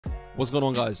What's going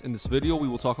on, guys? In this video we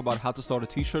will talk about how to start a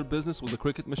t-shirt business with a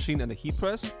Cricut machine and a heat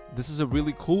press. This is a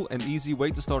really cool and easy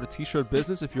way to start a t-shirt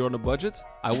business if you're on a budget.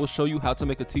 I will show you how to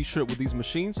make a t-shirt with these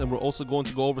machines, and we're also going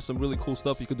to go over some really cool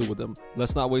stuff you can do with them.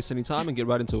 Let's not waste any time and get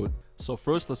right into it. So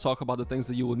first, let's talk about the things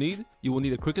that you will need. You will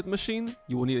need a Cricut machine,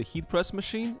 you will need a heat press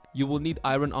machine, you will need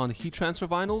iron-on heat transfer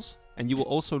vinyls, and you will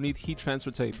also need heat transfer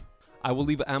tape. I will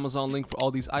leave an Amazon link for all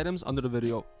these items under the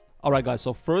video. Alright guys,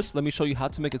 so first let me show you how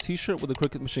to make a t-shirt with a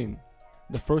Cricut machine.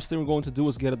 The first thing we're going to do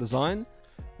is get a design.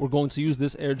 We're going to use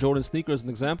this Air Jordan sneaker as an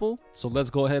example. So let's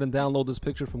go ahead and download this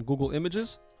picture from Google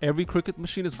Images. Every Cricut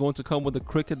machine is going to come with the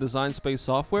Cricut Design Space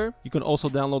software. You can also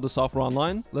download the software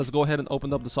online. Let's go ahead and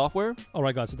open up the software.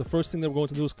 Alright guys, so the first thing that we're going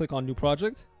to do is click on New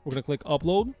Project. We're going to click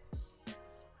Upload.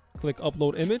 Click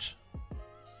Upload Image.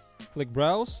 Click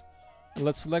Browse. And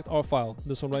let's select our file,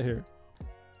 this one right here.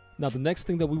 Now the next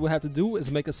thing that we will have to do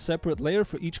is make a separate layer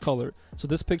for each color. So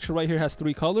this picture right here has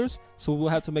 3 colors, so we will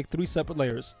have to make 3 separate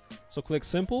layers. So click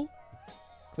Simple,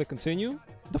 click Continue.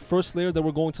 The first layer that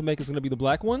we're going to make is going to be the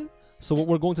black one. So what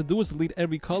we're going to do is delete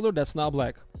every color that's not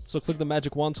black. So click the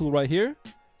magic wand tool right here.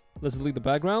 Let's delete the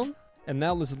background. And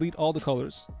now let's delete all the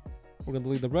colors. We're going to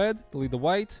delete the red, delete the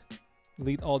white,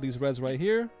 delete all these reds right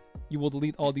here. You will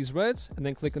delete all these reds and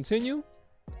then click Continue.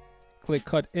 Click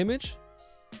Cut Image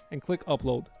and click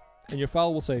Upload. And your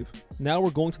file will save. Now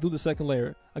we're going to do the second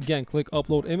layer. Again, click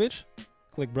Upload Image,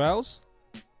 click Browse,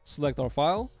 select our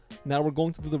file. Now we're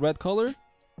going to do the red color.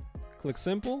 Click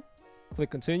Simple, click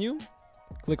Continue,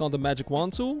 click on the magic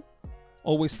wand tool.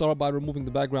 Always start by removing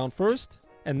the background first.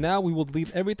 And now we will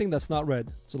delete everything that's not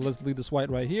red. So let's delete this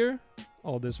white right here,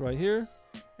 all this right here.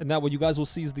 And now what you guys will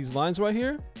see is these lines right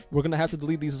here. We're going to have to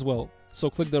delete these as well. So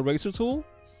click the eraser tool,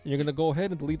 and you're going to go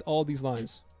ahead and delete all these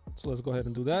lines. So let's go ahead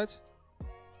and do that.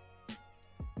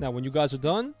 Now when you guys are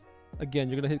done, again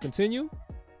you're going to hit Continue,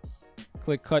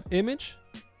 click Cut Image,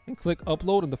 and click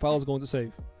Upload, and the file is going to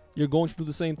save. You're going to do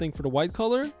the same thing for the white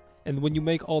color, and when you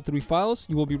make all 3 files,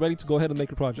 you will be ready to go ahead and make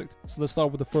your project. So let's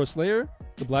start with the first layer,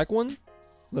 the black one.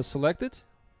 Let's select it,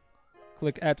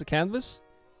 click Add to Canvas,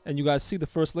 and you guys see the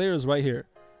first layer is right here.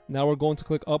 Now we're going to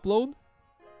click Upload.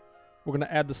 We're going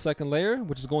to add the second layer,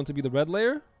 which is going to be the red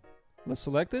layer. Let's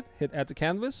select it, hit Add to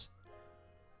Canvas.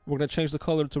 We're going to change the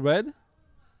color to red.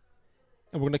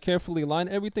 And we're going to carefully align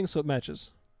everything so it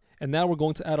matches. And now we're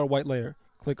going to add our white layer.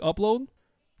 Click Upload,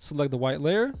 select the white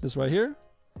layer, this right here.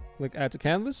 Click Add to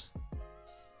Canvas.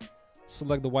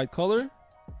 Select the white color.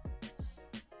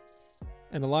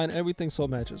 And align everything so it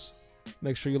matches.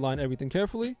 Make sure you align everything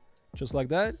carefully, just like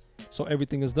that. So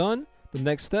everything is done. The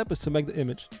next step is to make the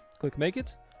image. Click Make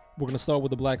It. We're going to start with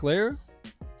the black layer.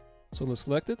 So let's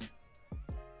select it.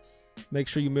 Make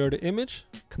sure you mirror the image.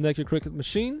 Connect your Cricut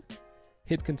machine.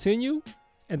 Hit Continue.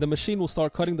 And the machine will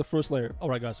start cutting the first layer.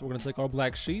 Alright guys, so we're going to take our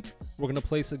black sheet. We're going to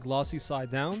place it glossy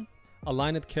side down.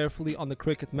 Align it carefully on the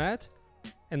Cricut mat.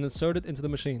 And insert it into the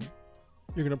machine.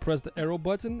 You're going to press the arrow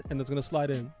button and it's going to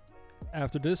slide in.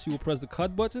 After this, you will press the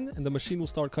cut button and the machine will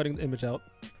start cutting the image out.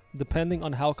 Depending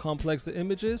on how complex the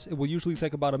image is, it will usually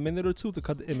take about a minute or 2 to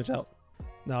cut the image out.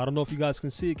 Now I don't know if you guys can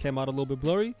see, it came out a little bit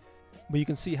blurry. But you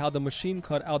can see how the machine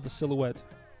cut out the silhouette.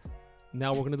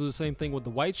 Now we're going to do the same thing with the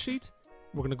white sheet.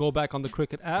 We're going to go back on the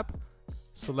Cricut app,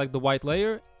 select the white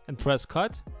layer, and press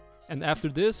Cut. And after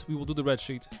this, we will do the red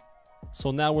sheet.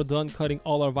 So now we're done cutting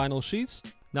all our vinyl sheets.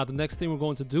 Now the next thing we're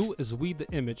going to do is weed the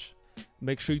image.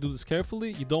 Make sure you do this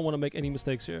carefully. You don't want to make any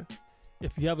mistakes here.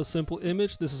 If you have a simple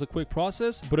image, this is a quick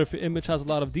process. But if your image has a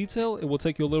lot of detail, it will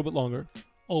take you a little bit longer.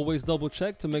 Always double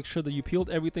check to make sure that you peeled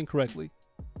everything correctly.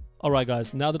 Alright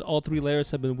guys, now that all 3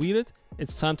 layers have been weeded,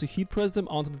 it's time to heat press them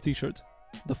onto the t-shirt.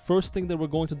 The first thing that we're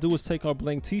going to do is take our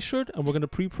blank t-shirt and we're going to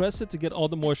pre-press it to get all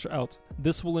the moisture out.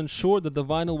 This will ensure that the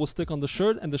vinyl will stick on the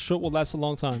shirt and the shirt will last a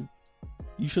long time.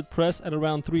 You should press at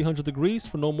around 300 degrees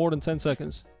for no more than 10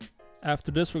 seconds. After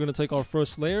this, we're going to take our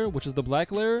first layer, which is the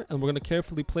black layer, and we're going to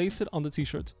carefully place it on the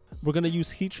t-shirt. We're going to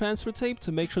use heat transfer tape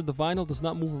to make sure the vinyl does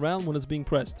not move around when it's being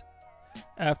pressed.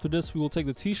 After this, we will take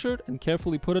the t-shirt and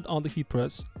carefully put it on the heat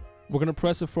press. We're going to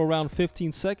press it for around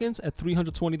 15 seconds at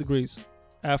 320 degrees.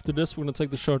 After this, we're going to take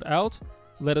the shirt out,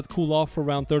 let it cool off for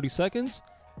around 30 seconds,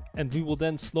 and we will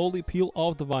then slowly peel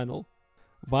off the vinyl.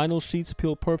 Vinyl sheets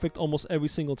peel perfect almost every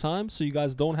single time, so you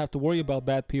guys don't have to worry about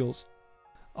bad peels.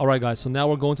 Alright guys, so now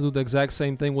we're going to do the exact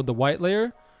same thing with the white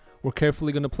layer. We're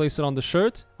carefully going to place it on the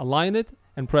shirt, align it,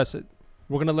 and press it.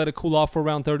 We're going to let it cool off for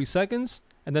around 30 seconds,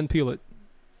 and then peel it.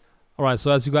 Alright, so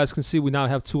as you guys can see, we now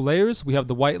have 2 layers. We have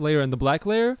the white layer and the black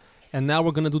layer, and now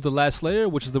we're going to do the last layer,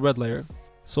 which is the red layer.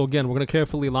 So again, we're going to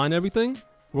carefully align everything.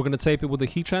 We're going to tape it with the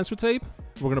heat transfer tape.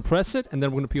 We're going to press it and then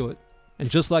we're going to peel it. And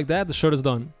just like that, the shirt is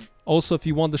done. Also, if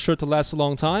you want the shirt to last a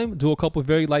long time, do a couple of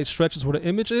very light stretches where the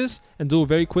image is and do a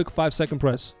very quick 5-second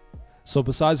press. So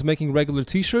besides making regular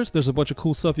t-shirts, there's a bunch of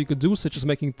cool stuff you could do, such as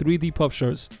making 3D puff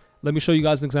shirts. Let me show you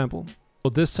guys an example. So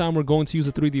this time we're going to use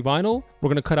a 3D vinyl. We're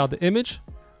going to cut out the image.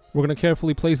 We're going to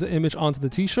carefully place the image onto the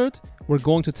t-shirt. We're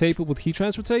going to tape it with heat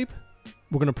transfer tape.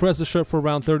 We're going to press the shirt for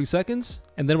around 30 seconds,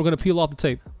 and then we're going to peel off the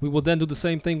tape. We will then do the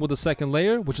same thing with the second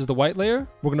layer, which is the white layer.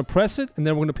 We're going to press it, and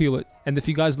then we're going to peel it. And if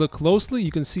you guys look closely,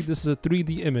 you can see this is a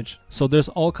 3D image. So there's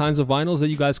all kinds of vinyls that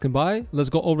you guys can buy. Let's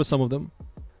go over some of them.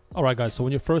 Alright guys, so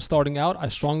when you're first starting out, I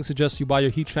strongly suggest you buy your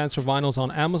heat transfer vinyls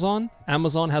on Amazon.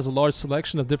 Amazon has a large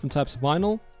selection of different types of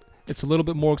vinyl. It's a little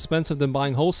bit more expensive than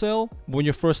buying wholesale. But when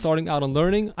you're first starting out on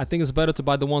learning, I think it's better to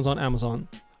buy the ones on Amazon.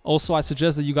 Also, I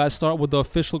suggest that you guys start with the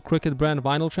official Cricut brand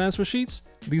vinyl transfer sheets.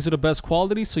 These are the best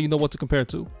quality, so you know what to compare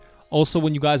to. Also,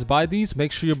 when you guys buy these,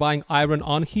 make sure you're buying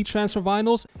iron-on heat transfer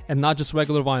vinyls and not just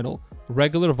regular vinyl.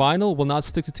 Regular vinyl will not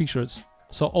stick to t-shirts.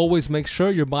 So always make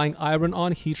sure you're buying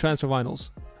iron-on heat transfer vinyls.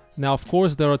 Now, of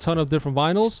course, there are a ton of different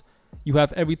vinyls. You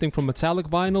have everything from metallic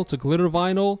vinyl to glitter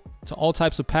vinyl to all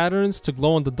types of patterns to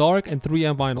glow-in-the-dark and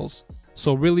 3M vinyls.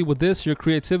 So really with this, your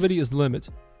creativity is the limit.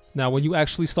 Now, when you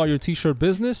actually start your t-shirt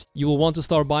business, you will want to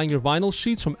start buying your vinyl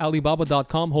sheets from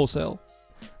Alibaba.com wholesale.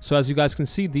 So as you guys can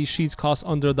see, these sheets cost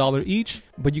under $1 each,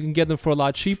 but you can get them for a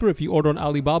lot cheaper if you order on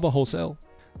Alibaba wholesale.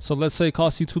 So let's say it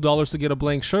costs you $2 to get a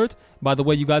blank shirt. By the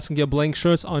way, you guys can get blank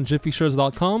shirts on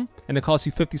jiffyshirts.com, and it costs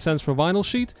you 50 cents for a vinyl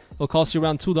sheet. It'll cost you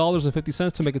around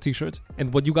 $2.50 to make a t-shirt.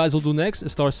 And what you guys will do next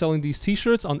is start selling these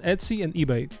t-shirts on Etsy and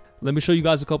eBay. Let me show you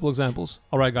guys a couple examples.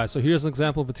 Alright guys, so here's an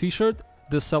example of a t-shirt.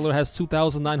 This seller has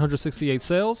 2,968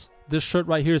 sales. This shirt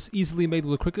right here is easily made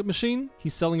with a Cricut machine.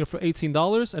 He's selling it for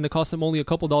 $18 and it cost him only a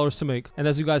couple dollars to make. And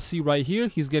as you guys see right here,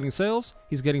 he's getting sales.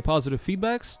 He's getting positive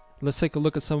feedbacks. Let's take a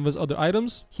look at some of his other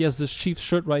items. He has this cheap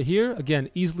shirt right here. Again,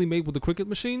 easily made with the Cricut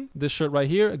machine. This shirt right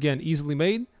here, again, easily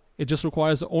made. It just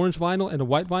requires an orange vinyl and a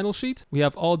white vinyl sheet. We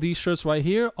have all these shirts right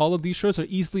here. All of these shirts are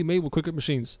easily made with Cricut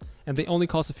machines, and they only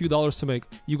cost a few dollars to make.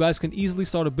 You guys can easily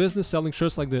start a business selling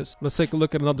shirts like this. Let's take a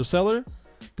look at another seller.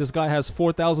 This guy has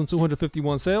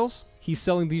 4,251 sales. He's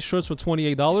selling these shirts for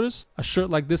 $28. A shirt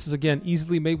like this is again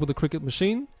easily made with a Cricut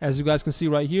machine. As you guys can see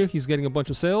right here, he's getting a bunch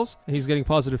of sales and he's getting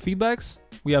positive feedbacks.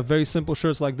 We have very simple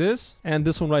shirts like this and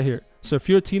this one right here. So if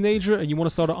you're a teenager and you want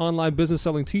to start an online business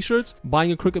selling t-shirts,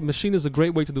 buying a Cricut machine is a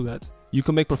great way to do that. You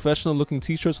can make professional looking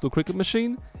t-shirts with a Cricut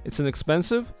machine. It's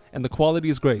inexpensive and the quality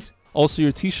is great. Also,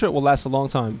 your t-shirt will last a long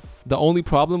time. The only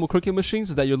problem with Cricut machines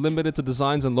is that you're limited to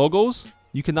designs and logos.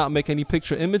 You cannot make any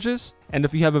picture images, and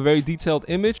if you have a very detailed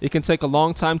image, it can take a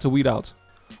long time to weed out.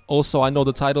 Also, I know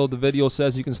the title of the video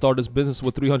says you can start this business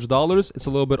with $300. It's a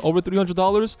little bit over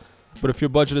 $300, but if your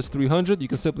budget is $300, you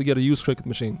can simply get a used Cricut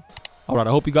machine. Alright,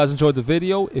 I hope you guys enjoyed the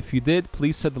video. If you did,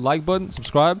 please hit the like button,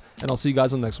 subscribe, and I'll see you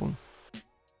guys in the next one.